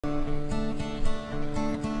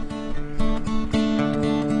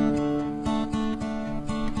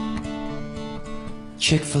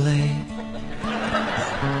Chick-Fil-A.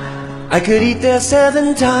 I could eat there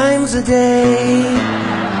 7 times a day,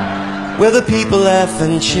 where the people laugh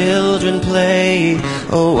and children play.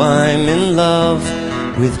 Oh, I'm in love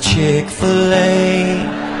with Chick-Fil-A.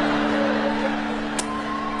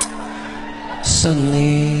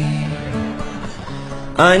 Suddenly,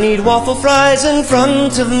 I need waffle fries in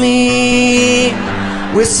front of me,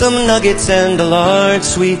 with some nuggets and a large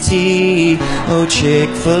sweet tea. Oh,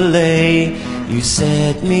 Chick-fil-A, you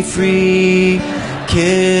set me free.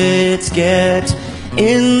 Kids, get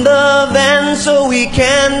in the van so we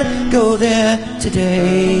can go there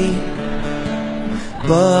today.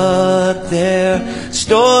 But their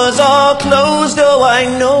stores are closed, oh I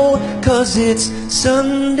know, 'cause it's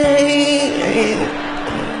Sunday.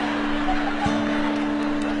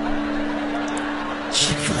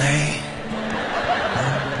 Chick-fil-A.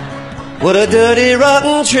 What a dirty,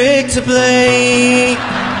 rotten trick to play.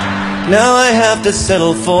 Now I have to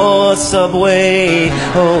settle for Subway.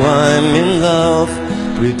 Oh, I'm in love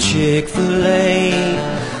with Chick-fil-A.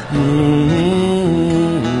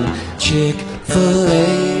 Chick-fil-A.